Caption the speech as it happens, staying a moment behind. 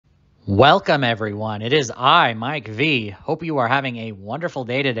Welcome, everyone. It is I, Mike V. Hope you are having a wonderful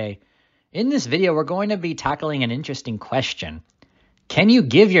day today. In this video, we're going to be tackling an interesting question. Can you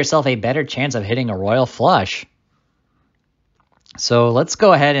give yourself a better chance of hitting a royal flush? So let's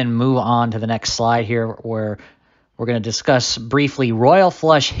go ahead and move on to the next slide here, where we're going to discuss briefly royal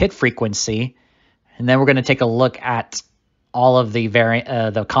flush hit frequency, and then we're going to take a look at all of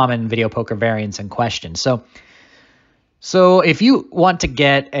the common video poker variants in question. So if you want to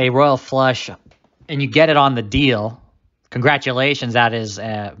get a royal flush and you get it on the deal, congratulations, that is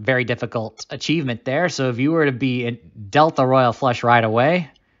a very difficult achievement there. So if you were to be dealt a royal flush right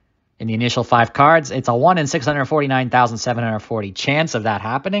away in the initial 5 cards, it's a 1 in 649,740 chance of that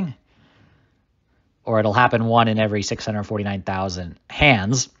happening, or it'll happen 1 in every 649,000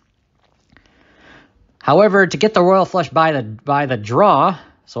 hands. However, to get the royal flush by the draw,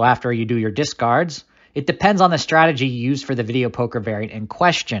 so after you do your discards, it depends on the strategy used for the video poker variant in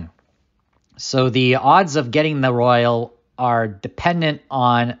question. So the odds of getting the royal are dependent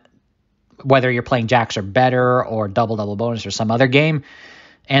on whether you're playing jacks or better or double bonus or some other game,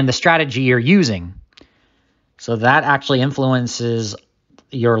 and the strategy you're using. So that actually influences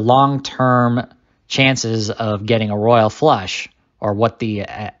your long-term chances of getting a royal flush, or what the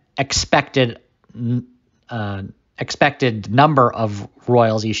expected number of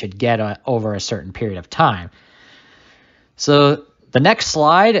royals you should get over a certain period of time. So the next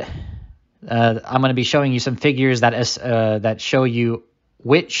slide, I'm going to be showing you some figures that show you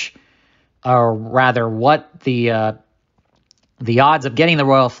which, or rather what the odds of getting the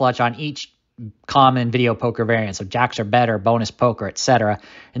royal flush on each common video poker variant, so jacks or better, bonus poker, etc.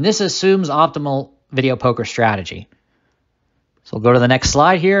 And this assumes optimal video poker strategy. So we'll go to the next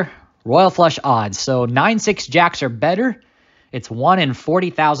slide here. Royal flush odds. So 9-6 jacks or better, it's 1 in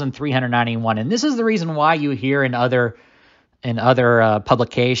 40,391. And this is the reason why you hear in other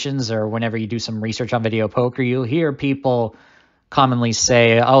publications, or whenever you do some research on video poker, you'll hear people commonly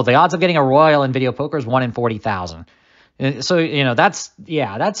say, oh, the odds of getting a royal in video poker is 1 in 40,000. So,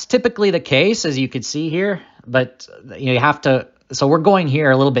 that's typically the case, as you can see here. But you have to, so we're going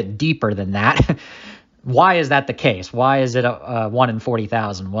here a little bit deeper than that. Why is that the case? Why is it a 1 in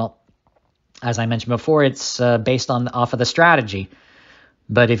 40,000? Well, as I mentioned before, it's based off of the strategy.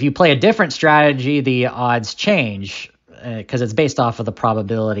 But if you play a different strategy, the odds change because it's based off of the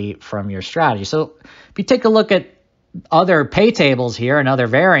probability from your strategy. So if you take a look at other pay tables here and other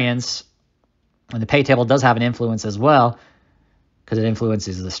variants, and the pay table does have an influence as well because it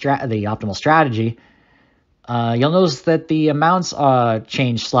influences the optimal strategy, you'll notice that the amounts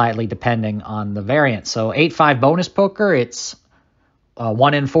change slightly depending on the variant. So 8-5 bonus poker, it's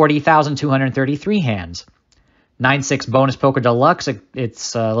 1 in 40,233 hands. 9-6 bonus poker deluxe,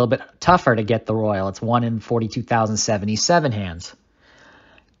 it's a little bit tougher to get the royal. It's 1 in 42,077 hands.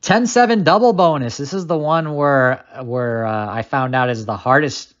 10-7 double bonus. This is the one where I found out is the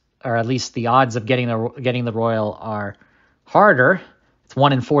hardest, or at least the odds of getting the royal are harder. It's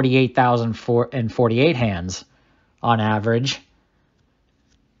 1 in 48,048 hands on average.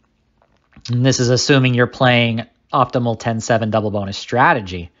 And this is assuming you're playing optimal 10-7 double bonus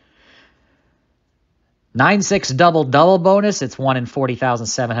strategy. 9-6 double bonus, it's 1 in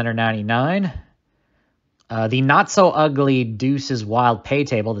 40,799. The not-so-ugly deuces wild pay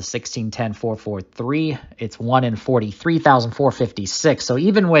table, the 16-10-4-4-3, it's 1 in 43,456. So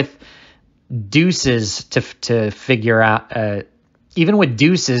even with deuces to figure out, even with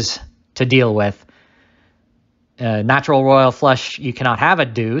deuces to deal with, natural royal flush, you cannot have a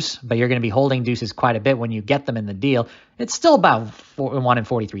deuce, but you're going to be holding deuces quite a bit when you get them in the deal. It's still about 1 in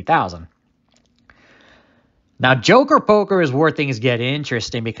 43,000. Now, Joker Poker is where things get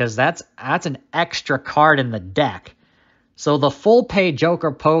interesting because that's an extra card in the deck. So the full pay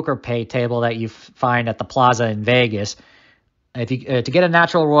Joker Poker pay table that you find at the Plaza in Vegas, if you to get a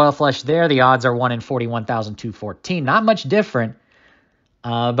natural royal flush there, the odds are 1 in 41,214. Not much different.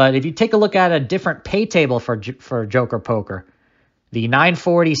 But if you take a look at a different pay table for Joker Poker, the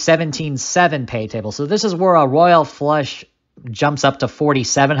 940-17-7 pay table. So this is where a royal flush jumps up to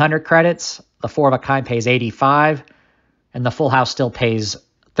 4,700 credits. The 4 of a kind pays 85, and the full house still pays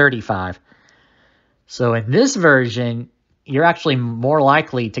 35. So in this version, you're actually more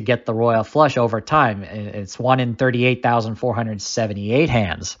likely to get the royal flush over time. It's 1 in 38,478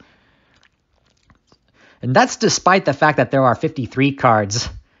 hands. And that's despite the fact that there are 53 cards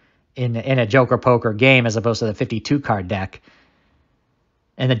in a Joker Poker game as opposed to the 52-card deck.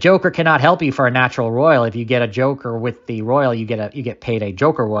 And the Joker cannot help you for a natural royal. If you get a Joker with the royal, you get paid a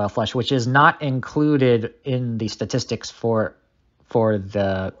Joker royal flush, which is not included in the statistics for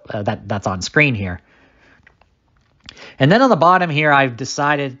the that's on screen here. And then on the bottom here, I've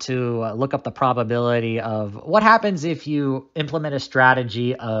decided to look up the probability of what happens if you implement a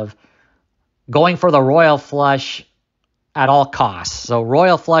strategy of going for the royal flush at all costs. So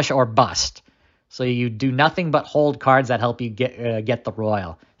royal flush or bust. So you do nothing but hold cards that help you get the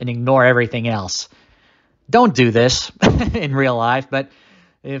royal and ignore everything else. Don't do this in real life, but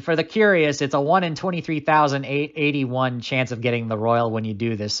for the curious, it's a 1 in 23,081 chance of getting the royal when you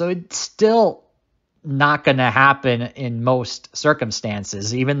do this. So it's still not going to happen in most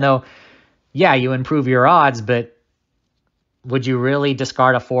circumstances, even though, yeah, you improve your odds, but would you really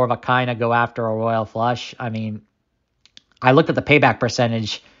discard a 4 of a kind to go after a royal flush? I mean, I looked at the payback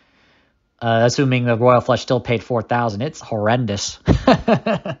percentage, assuming the royal flush still paid 4,000. It's horrendous.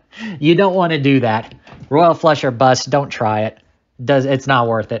 You don't want to do that. Royal flush or bust, don't try it. It's not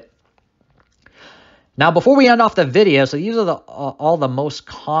worth it. Now, before we end off the video, so these are all the most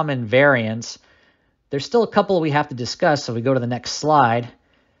common variants. There's still a couple we have to discuss, so we go to the next slide.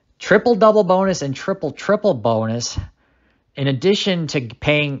 Triple double bonus and triple triple bonus. In addition to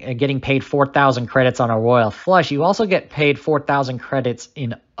getting paid 4,000 credits on a royal flush, you also get paid 4,000 credits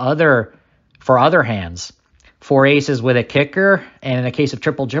for other hands. 4 aces with a kicker, and in the case of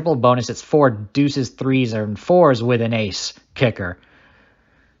triple triple bonus, it's 4 deuces, 3s, and 4s with an ace kicker.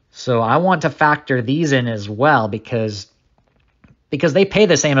 So I want to factor these in as well because they pay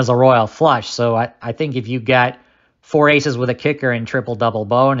the same as a royal flush. So I think if you got 4 aces with a kicker and triple double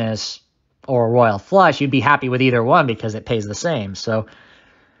bonus or a royal flush, you'd be happy with either one because it pays the same. So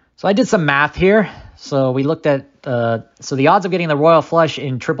I did some math here. So we looked at, so the odds of getting the royal flush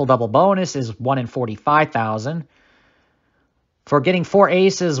in triple double bonus is 1 in 45,000. For getting 4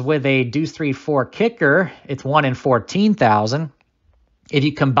 aces with a deuce 3 4 kicker, it's 1 in 14,000. If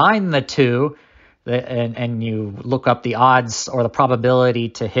you combine the two and you look up the odds or the probability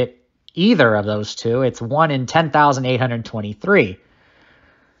to hit either of those two, it's 1 in 10,823.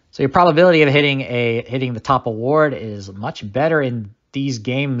 So your probability of hitting the top award is much better in these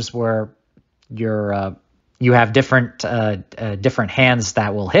games where you have different hands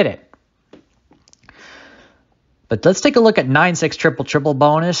that will hit it. But let's take a look at 9-6 triple triple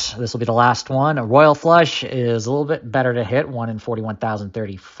bonus. This will be the last one. A royal flush is a little bit better to hit, 1 in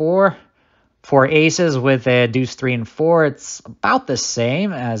 41,034. 4 aces with a deuce 3 and 4, it's about the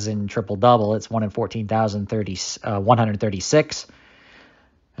same as in triple double. It's 1 in 14,136.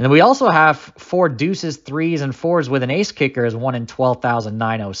 And then we also have 4 deuces, 3s, and 4s with an ace kicker is 1 in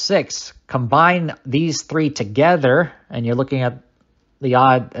 12,906. Combine these three together, and you're looking at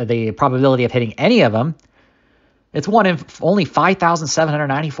the probability of hitting any of them. It's 1 in only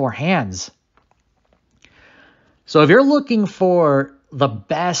 5,794 hands. So if you're looking for the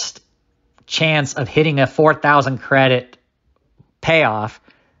best chance of hitting a 4,000 credit payoff,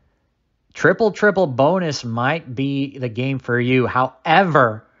 triple triple bonus might be the game for you.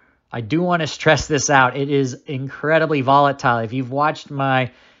 However, I do want to stress this out. It is incredibly volatile. If you've watched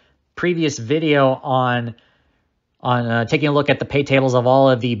my previous video on taking a look at the pay tables of all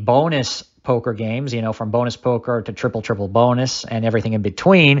of the bonus poker games, from bonus poker to triple triple bonus and everything in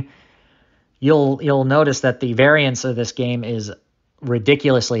between, you'll notice that the variance of this game is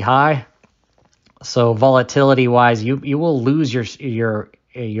ridiculously high. So volatility wise, you will lose your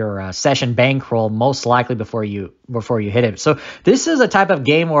session bankroll most likely before you hit it. So this is a type of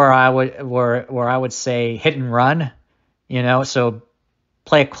game where I would say hit and run, so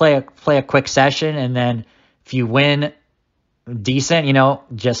play a quick session, and then if you win decent,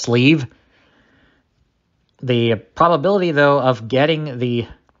 just leave. The probability though of getting the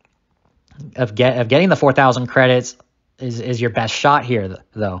 4,000 credits is your best shot here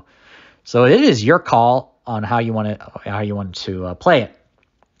though. So it is your call on how you want to play it.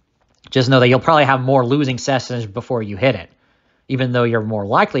 Just know that you'll probably have more losing sessions before you hit it, even though you're more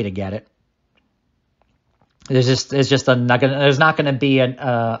likely to get it. There's not going to be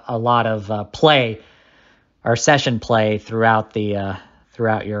a lot of play or session play throughout your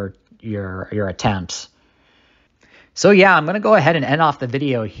attempts. So yeah, I'm going to go ahead and end off the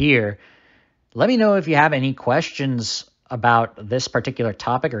video here. Let me know if you have any questions about this particular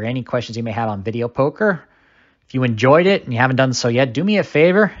topic or any questions you may have on video poker. If you enjoyed it and you haven't done so yet, do me a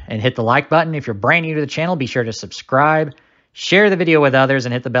favor and hit the like button. If you're brand new to the channel, be sure to subscribe, share the video with others,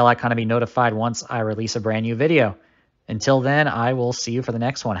 and hit the bell icon to be notified once I release a brand new video. Until then, I will see you for the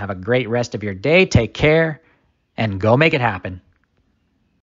next one. Have a great rest of your day. Take care and go make it happen.